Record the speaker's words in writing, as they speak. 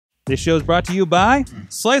This show is brought to you by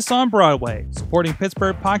Slice on Broadway, supporting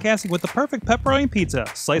Pittsburgh podcasting with the perfect pepperoni pizza.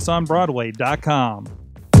 SliceOnBroadway.com.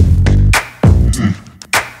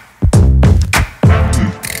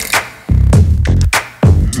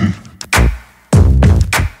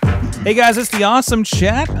 Hey guys, it's the Awesome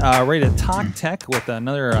Chat, ready to talk tech with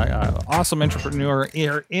another awesome entrepreneur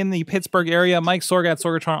here in the Pittsburgh area. Mike Sorgat,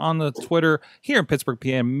 Sorgatron on the Twitter here in Pittsburgh,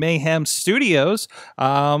 PA Mayhem Studios.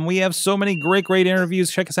 We have so many great interviews.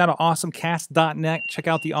 Check us out at awesomecast.net. Check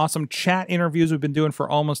out the Awesome Chat interviews we've been doing for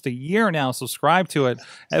almost a year now. Subscribe to it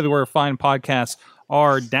everywhere fine podcasts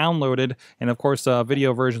are downloaded, and of course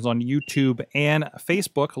video versions on YouTube and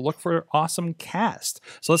Facebook. Look for Awesome Cast.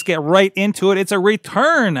 So let's get right into it. It's a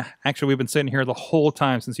return. Actually, we've been sitting here the whole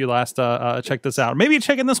time since you last checked this out. Maybe you're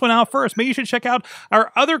checking this one out first. Maybe you should check out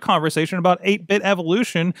our other conversation about 8-bit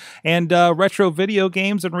evolution and retro video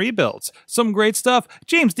games and rebuilds. Some great stuff.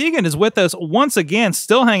 James Deighan is with us once again,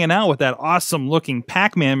 still hanging out with that awesome looking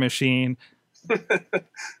Pac-Man machine.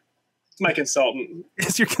 My consultant.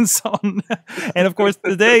 It's your consultant. And of course,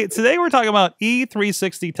 today we're talking about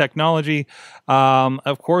e360 technology.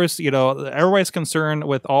 Of course, you know, everybody's concerned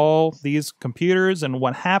with all these computers and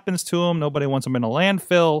what happens to them. Nobody wants them in a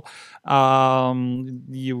landfill.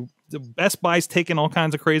 The Best Buy's taking all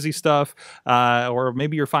kinds of crazy stuff, or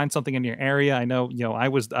maybe you'll find something in your area. I know, you know, I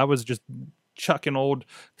was just chucking old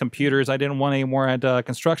computers. I didn't want any more at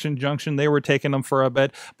Construction Junction. They were taking them for a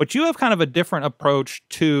bit. But you have kind of a different approach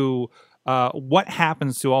to what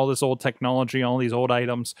happens to all this old technology, all these old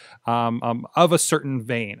items of a certain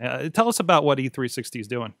vein. Tell us about what E360 is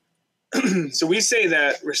doing. So we say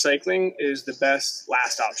that recycling is the best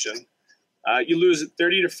last option. You lose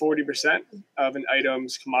 30 to 40% of an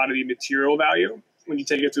item's commodity material value when you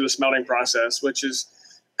take it through the smelting process, which is,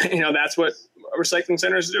 you know, that's what recycling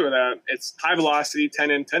centers do. It's high velocity,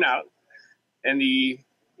 10 in, 10 out. And the,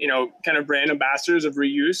 you know, kind of brand ambassadors of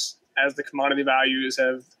reuse, as the commodity values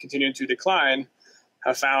have continued to decline,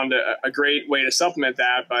 have found a great way to supplement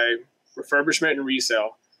that by refurbishment and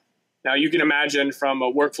resale. Now, you can imagine from a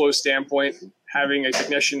workflow standpoint, having a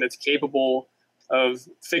technician that's capable of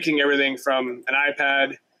fixing everything from an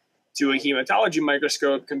iPad to a hematology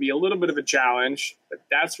microscope can be a little bit of a challenge, but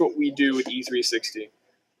that's what we do with E360. You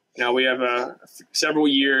know, we have several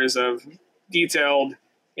years of detailed,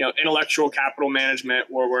 you know, intellectual capital management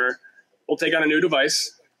where we'll take on a new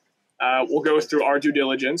device. We'll go through our due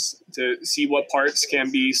diligence to see what parts can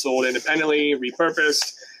be sold independently,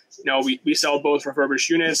 repurposed. You know, we sell both refurbished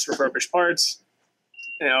units, refurbished parts,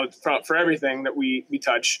 you know, for everything that we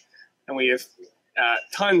touch. And we have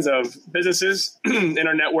tons of businesses in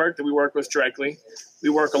our network that we work with directly. We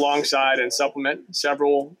work alongside and supplement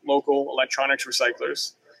several local electronics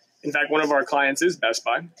recyclers. In fact, one of our clients is Best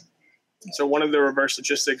Buy. So one of the reverse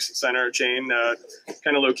logistics center chain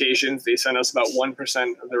kind of locations, they send us about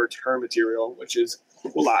 1% of the return material, which is a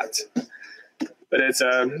lot. But it's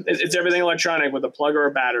everything electronic with a plug or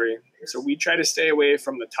a battery. So we try to stay away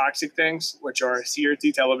from the toxic things, which are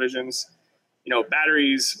CRT televisions, you know,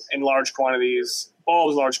 batteries in large quantities,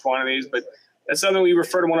 bulbs large quantities. But that's something we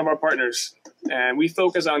refer to one of our partners. And we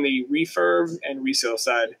focus on the refurb and resale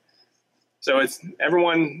side. So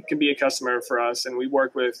everyone can be a customer for us, and we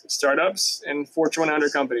work with startups and Fortune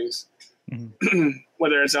 100 companies,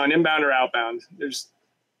 whether it's on inbound or outbound. There's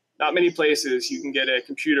not many places you can get a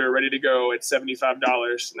computer ready to go at $75,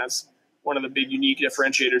 and that's one of the big unique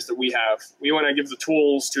differentiators that we have. We want to give the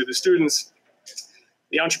tools to the students,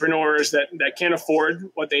 the entrepreneurs that can't afford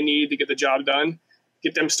what they need to get the job done,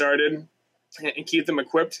 get them started, and keep them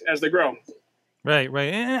equipped as they grow. Right.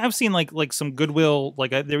 And I've seen like some Goodwill, like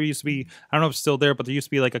there used to be, I don't know if it's still there, but there used to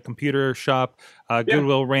be like a computer shop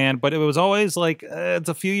Goodwill ran, but it was always like, it's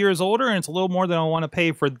a few years older and it's a little more than I want to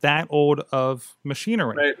pay for that old of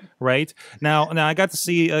machinery. Right. Now I got to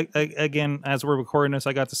see, again, as we're recording this,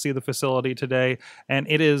 I got to see the facility today, and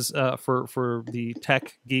it is for the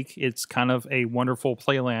tech geek, it's kind of a wonderful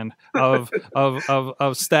playland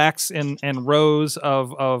of stacks and rows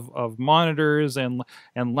of monitors and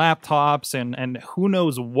laptops and who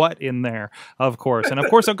knows what in there, of course. And of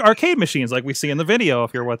course, arcade machines like we see in the video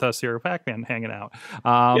if you're with us here at Pac-Man hanging out.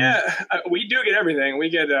 We do get everything. We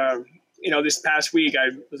get, you know, this past week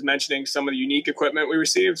I was mentioning some of the unique equipment we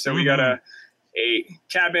received. So we got a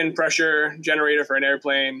cabin pressure generator for an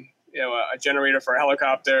airplane, you know, a generator for a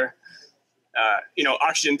helicopter, you know,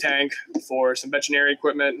 oxygen tank for some veterinary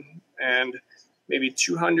equipment, and maybe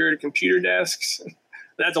 200 computer desks.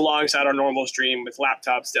 That's alongside our normal stream with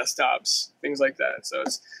laptops, desktops, things like that. So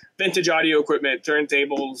it's vintage audio equipment,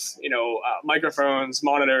 turntables, you know, microphones,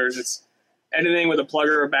 monitors. anything with a plug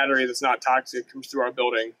or a battery that's not toxic comes through our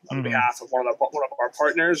building on behalf of one of our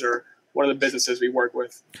partners or one of the businesses we work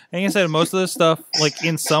with. And you said most of this stuff, like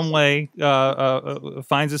in some way,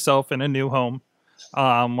 finds itself in a new home,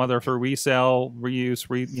 whether for resale, reuse,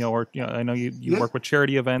 or I know you work with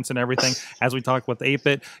charity events and everything. As we talked with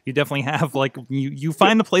 8-Bit, you definitely have like you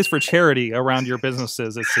find a place for charity around your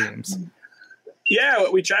businesses. It seems. Yeah,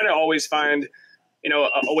 we try to always find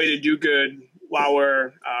a way to do good while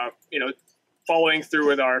we're following through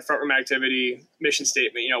with our front room activity mission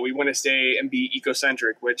statement. We want to stay and be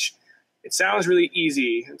eco-centric, which it sounds really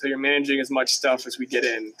easy until you're managing as much stuff as we get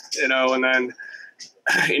in, and then,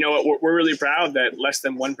 we're really proud that less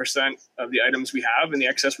than 1% of the items we have and the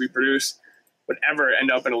excess we produce would ever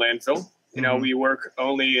end up in a landfill. We work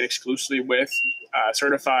only and exclusively with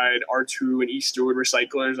certified R2 and E-Steward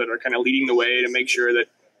recyclers that are kind of leading the way to make sure that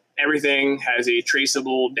everything has a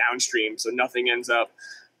traceable downstream, so nothing ends up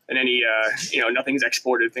in any, nothing's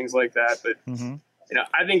exported, things like that. But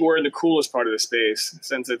I think we're in the coolest part of the space,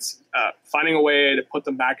 since it's finding a way to put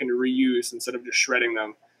them back into reuse instead of just shredding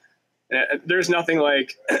them. There's nothing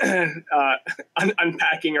like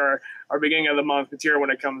unpacking our beginning of the month material when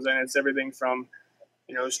it comes in. It's everything from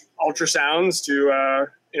ultrasounds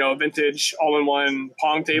to vintage all-in-one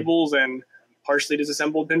Pong tables and partially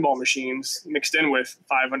disassembled pinball machines mixed in with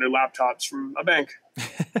 500 laptops from a bank.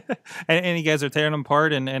 and you guys are tearing them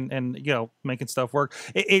apart and making stuff work.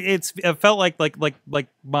 It felt like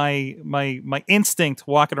my instinct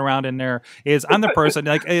walking around in there is I'm the person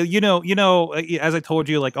like as I told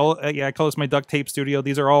you, like I call this my duct tape studio.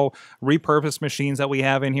 These are all repurposed machines that we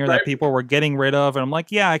have in here that people were getting rid of, and I'm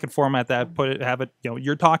like, yeah, I could format that, have it.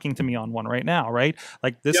 You're talking to me on one right now, right?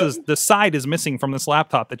 Like this is the side is missing from this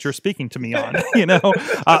laptop that you're speaking to me on,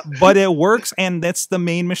 but it works, and that's the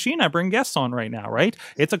main machine I bring guests on right now, right?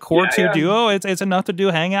 It's a Core 2 Duo. It's enough to do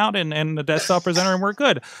Hangout and the desktop presenter, and we're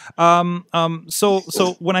good. So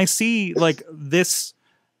when I see like this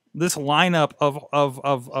lineup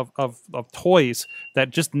of toys that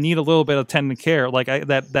just need a little bit of tending care, like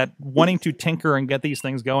that wanting to tinker and get these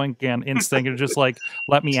things going again, instinct is just like,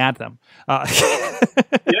 let me add them. Yeah.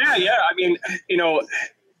 I mean,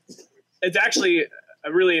 it's actually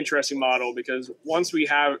a really interesting model, because once we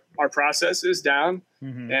have our processes down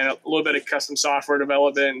and a little bit of custom software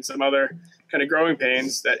development and some other kind of growing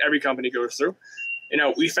pains that every company goes through,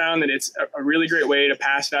 we found that it's a really great way to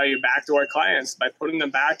pass value back to our clients by putting them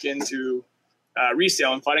back into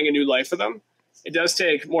resale and finding a new life for them. It does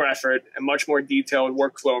take more effort and much more detailed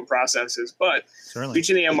workflow and processes, but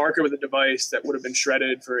reaching the end market with a device that would have been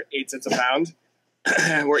shredded for 8 cents a pound,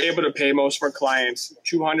 we're able to pay most of our clients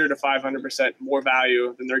 200 to 500% more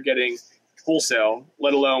value than they're getting wholesale,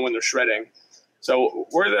 let alone when they're shredding. So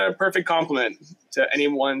we're the perfect complement to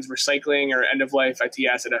anyone's recycling or end-of-life IT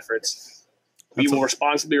asset efforts. We will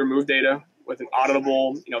responsibly remove data with an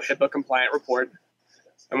auditable, HIPAA-compliant report.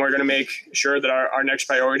 And we're going to make sure that our next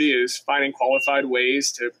priority is finding qualified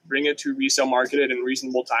ways to bring it to resale market in a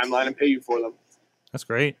reasonable timeline and pay you for them. That's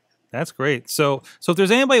great. That's great. So if there's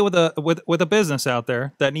anybody with a business out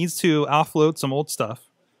there that needs to offload some old stuff,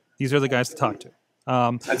 these are the guys to talk to.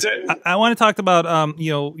 That's it. I want to talk about,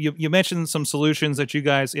 you mentioned some solutions that you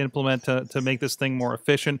guys implement to make this thing more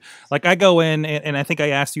efficient. Like I go in and I think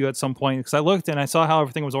I asked you at some point, because I looked and I saw how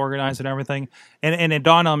everything was organized and everything. And it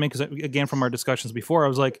dawned on me, because again, from our discussions before, I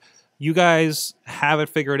was like, you guys have it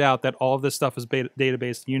figured out that all of this stuff is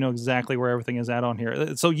database. You know exactly where everything is at on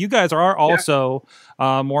here. So you guys are also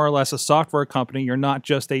more or less a software company. You're not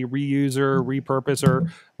just a reuser,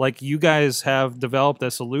 repurposer. Like you guys have developed a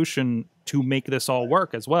solution to make this all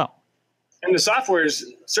work as well. And the software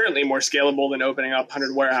is certainly more scalable than opening up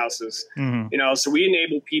 100 warehouses. So we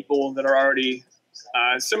enable people that are already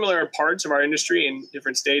similar parts of our industry in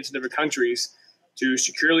different states and different countries to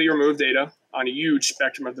securely remove data on a huge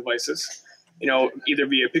spectrum of devices, either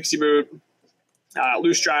via Pixie Boot,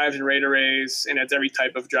 loose drives and RAID arrays, and it's every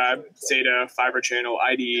type of drive, SATA, fiber channel,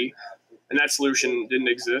 IDE. And that solution didn't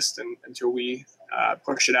exist until we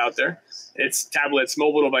pushed it out there. It's tablets,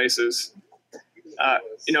 mobile devices.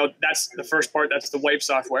 That's the first part. That's the wipe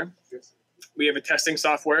software. We have a testing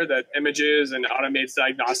software that images and automates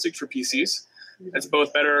diagnostics for PCs. That's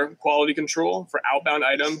both better quality control for outbound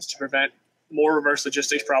items to prevent more reverse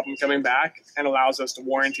logistics problem coming back, and allows us to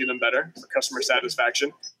warranty them better for customer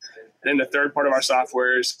satisfaction. And then the third part of our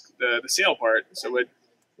software is the sale part. So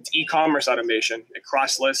it's e-commerce automation. It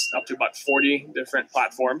cross-lists up to about 40 different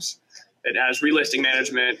platforms. It has relisting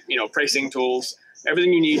management, pricing tools,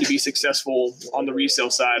 everything you need to be successful on the resale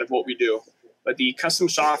side of what we do. But the custom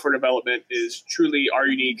software development is truly our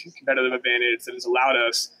unique competitive advantage that has allowed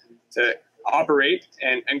us to operate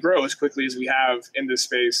and grow as quickly as we have in this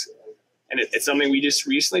space. And it's something we just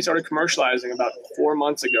recently started commercializing about 4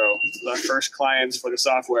 months ago, the first clients for the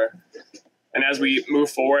software. And as we move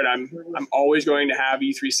forward, I'm always going to have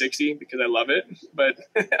E360 because I love it. But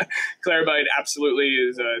Claribyte absolutely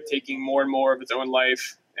is taking more and more of its own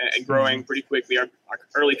life and growing pretty quickly. Our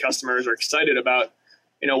early customers are excited about,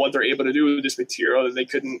 what they're able to do with this material that they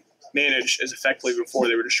couldn't manage as effectively before.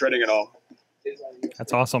 They were just shredding it all.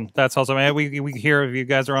 That's awesome. That's awesome. Man, we hear if you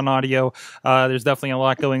guys are on audio, there's definitely a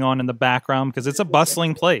lot going on in the background because it's a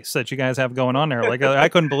bustling place that you guys have going on there. Like I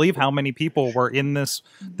couldn't believe how many people were in this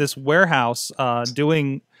warehouse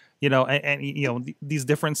doing, these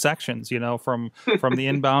different sections, from the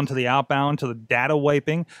inbound to the outbound to the data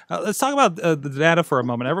wiping. Let's talk about the data for a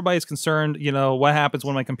moment. Everybody's concerned, what happens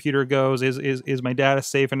when my computer goes? Is my data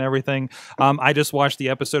safe and everything? I just watched the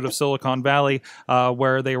episode of Silicon Valley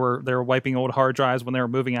where they were wiping old hard drives when they were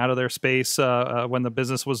moving out of their space when the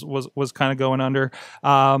business was kind of going under.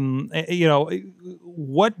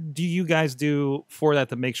 What do you guys do for that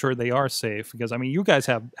to make sure they are safe? Because you guys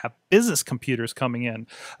have business computers coming in.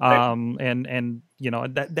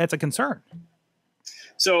 That's a concern.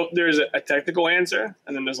 So there's a technical answer,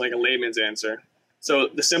 and then there's like a layman's answer. So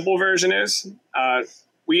the simple version is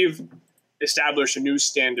we've established a new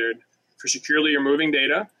standard for securely removing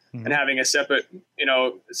data and having a separate,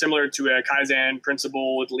 similar to a Kaizen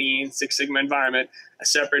principle with Lean, Six Sigma environment, a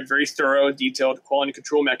separate, very thorough, detailed quality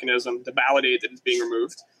control mechanism to validate that it's being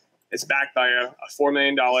removed. It's backed by a $4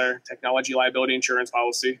 million technology liability insurance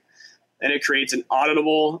policy. And it creates an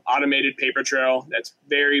auditable, automated paper trail that's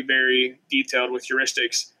very, very detailed with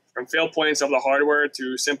heuristics from fail points of the hardware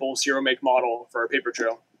to simple zero make model for our paper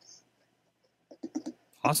trail.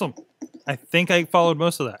 Awesome. I think I followed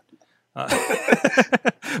most of that.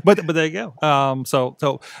 But there you go.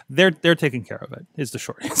 So they're taking care of it is the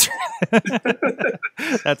short answer.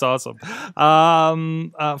 That's awesome.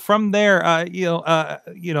 From there,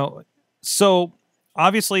 so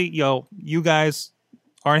obviously, you guys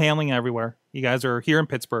aren't handling everywhere. You guys are here in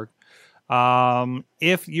Pittsburgh.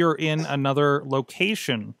 If you're in another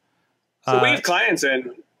location, so we have clients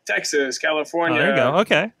in Texas, California. Oh, there you go.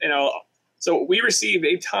 Okay. So we receive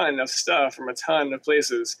a ton of stuff from a ton of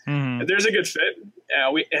places. If there's a good fit,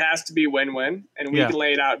 it has to be win-win, and we can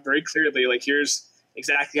lay it out very clearly. Like, here's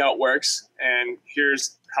exactly how it works, and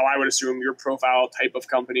here's how I would assume your profile type of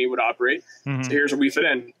company would operate. So here's where we fit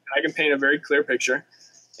in. I can paint a very clear picture.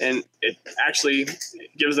 And it actually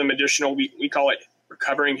gives them additional, we call it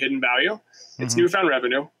recovering hidden value. It's newfound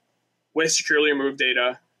revenue with securely removed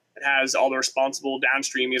data. It has all the responsible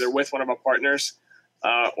downstream, either with one of our partners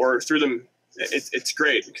or through them. It's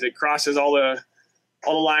great because it crosses all the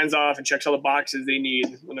lines off and checks all the boxes they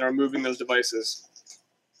need when they're removing those devices.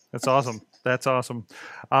 That's awesome. That's awesome.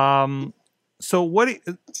 So what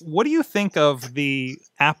do you think of the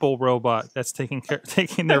Apple robot that's taking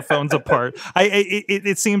their phones apart?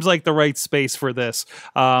 It seems like the right space for this.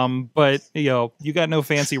 But you got no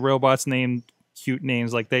fancy robots named cute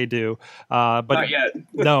names like they do. But not yet.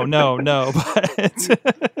 No.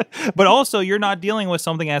 But also you're not dealing with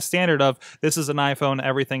something as standard of this is an iPhone,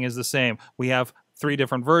 everything is the same. We have 3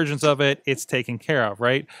 different versions of it. It's taken care of,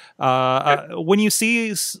 right? When you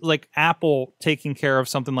see like Apple taking care of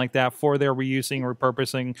something like that for their reusing,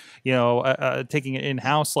 repurposing, taking it in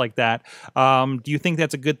house like that, do you think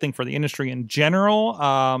that's a good thing for the industry in general?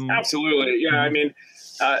 Absolutely, yeah.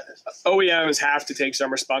 OEMs have to take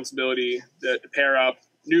some responsibility to pair up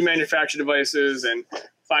new manufactured devices and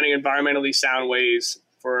finding environmentally sound ways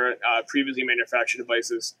for previously manufactured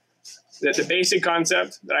devices. The basic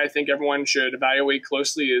concept that I think everyone should evaluate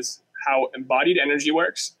closely is how embodied energy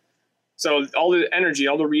works. So all the energy,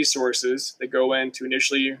 all the resources that go into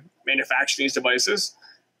initially manufacturing these devices,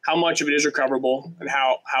 how much of it is recoverable and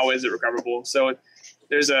how is it recoverable? So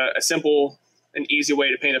there's a simple and easy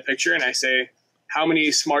way to paint a picture. And I say, how many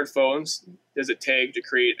smartphones does it take to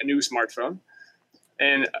create a new smartphone?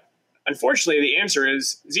 And unfortunately, the answer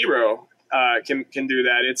is 0 can do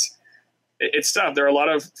that. It's tough. There are a lot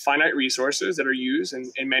of finite resources that are used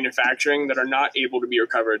in manufacturing that are not able to be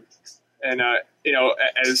recovered. And,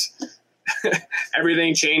 as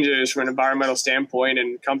everything changes from an environmental standpoint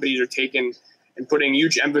and companies are taking and putting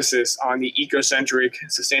huge emphasis on the eco-centric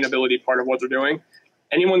sustainability part of what they're doing,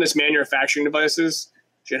 anyone that's manufacturing devices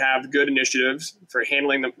should have good initiatives for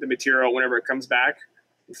handling the material whenever it comes back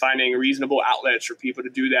and finding reasonable outlets for people to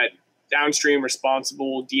do that downstream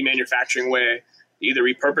responsible demanufacturing way. Either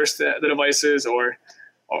repurpose the devices or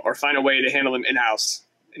find a way to handle them in-house.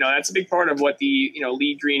 That's a big part of what the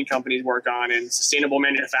LEED green companies work on, and sustainable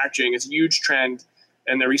manufacturing is a huge trend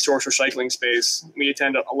in the resource recycling space. We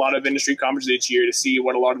attend a lot of industry conferences each year to see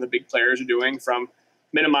what a lot of the big players are doing, from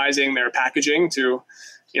minimizing their packaging to,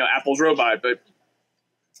 Apple's robot. But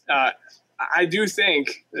I do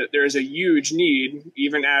think that there's a huge need,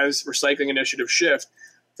 even as recycling initiatives shift,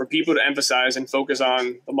 for people to emphasize and focus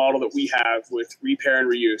on the model that we have with repair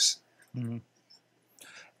and reuse. Mm-hmm.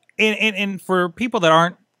 And for people that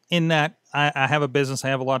aren't in that, I have a business, I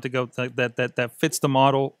have a lot to go that fits the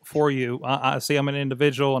model for you. Say I'm an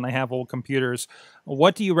individual and I have old computers.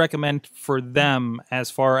 What do you recommend for them as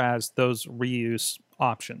far as those reuse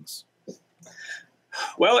options?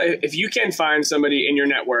 Well, if you can find somebody in your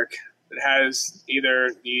network that has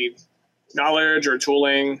either the knowledge or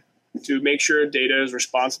tooling to make sure data is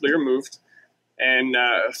responsibly removed and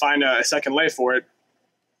find a second life for it,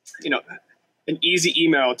 an easy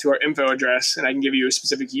email to our info address, and I can give you a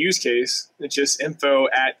specific use case. It's just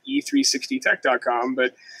info@e360tech.com,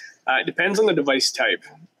 but it depends on the device type.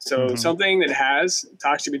 So something that has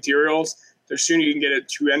toxic materials, the sooner you can get it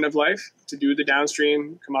to end of life to do the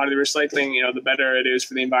downstream commodity recycling, the better it is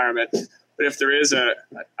for the environment. But if there is at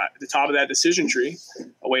the top of that decision tree,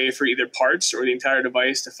 a way for either parts or the entire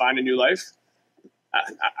device to find a new life,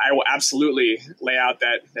 I will absolutely lay out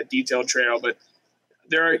that detailed trail. But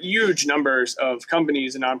there are huge numbers of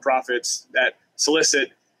companies and nonprofits that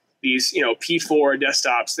solicit these, P4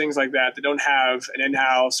 desktops, things like that don't have an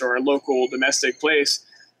in-house or a local domestic place.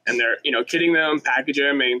 And they're, kitting them, packaging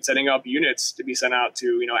them, and setting up units to be sent out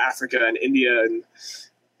to, Africa and India. And,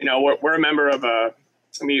 we're a member of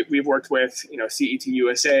we've worked with, CET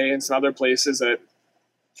USA and some other places that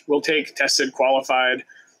will take tested, qualified,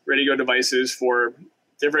 ready-to-go devices for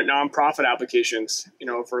different nonprofit applications,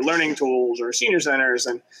 for learning tools or senior centers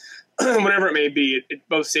and whatever it may be. It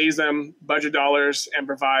both saves them budget dollars and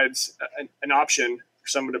provides an option for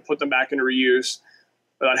someone to put them back into reuse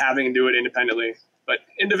without having to do it independently. But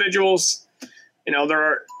individuals, there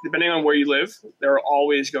are, depending on where you live, there are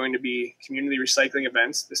always going to be community recycling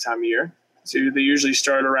events this time of year. So they usually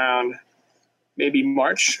start around maybe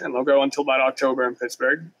March and they'll go until about October in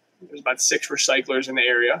Pittsburgh. There's about 6 recyclers in the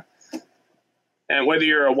area. And whether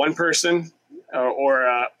you're a one person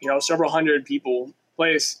or several hundred people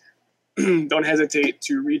place, don't hesitate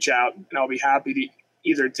to reach out, and I'll be happy to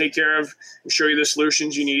either take care of and show you the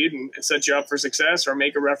solutions you need and set you up for success, or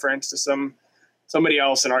make a reference to somebody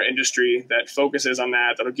else in our industry that focuses on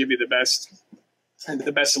that. That'll give you the best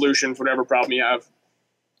solution for whatever problem you have.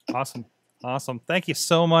 Awesome. Thank you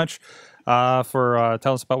so much for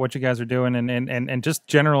telling us about what you guys are doing, and just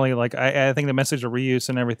generally, like I think the message of reuse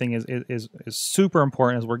and everything is super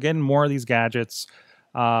important as we're getting more of these gadgets.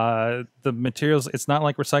 The materials, it's not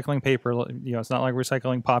like recycling paper, it's not like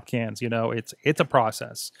recycling pop cans, it's a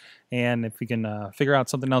process. And if we can figure out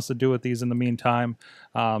something else to do with these in the meantime,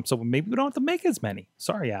 so maybe we don't have to make as many.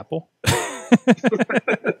 Sorry, Apple.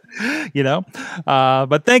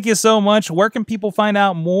 But thank you so much. Where can people find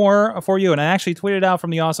out more for you? And I actually tweeted out from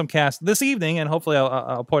the Awesome Cast this evening, and hopefully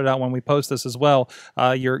I'll put it out when we post this as well.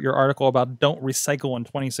 Your article about Don't Recycle in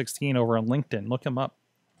 2016 over on LinkedIn. Look him up.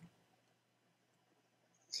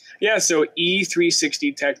 Yeah, so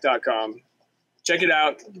e360tech.com. Check it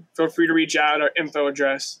out. Feel free to reach out. Our info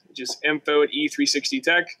address, just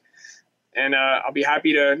info@e360tech. And I'll be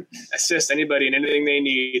happy to assist anybody in anything they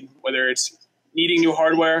need, whether it's needing new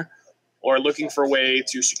hardware or looking for a way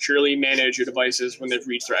to securely manage your devices when they've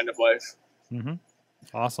reached their end of life. Mm-hmm.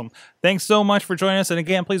 Awesome. Thanks so much for joining us. And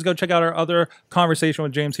again, please go check out our other conversation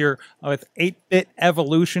with James here with 8-Bit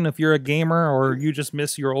Evolution. If you're a gamer or you just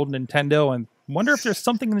miss your old Nintendo and wonder if there's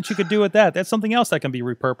something that you could do with that. That's something else that can be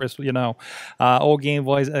repurposed, old Game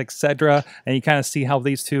Boys, etc. And you kind of see how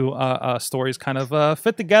these two stories kind of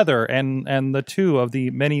fit together, and the two of the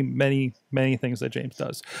many, many, many things that James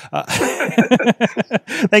does.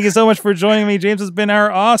 Thank you so much for joining me. James has been our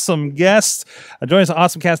awesome guest. Join us at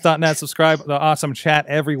awesomecast.net. Subscribe to the Awesome Chat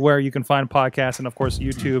everywhere you can find podcasts, and of course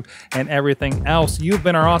YouTube and everything else. You've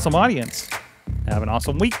been our awesome audience. Have an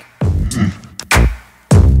awesome week.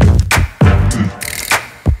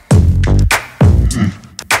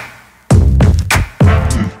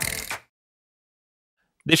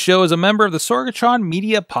 This show is a member of the Sorgatron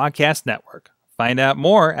Media Podcast Network. Find out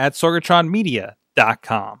more at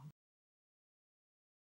sorgatronmedia.com.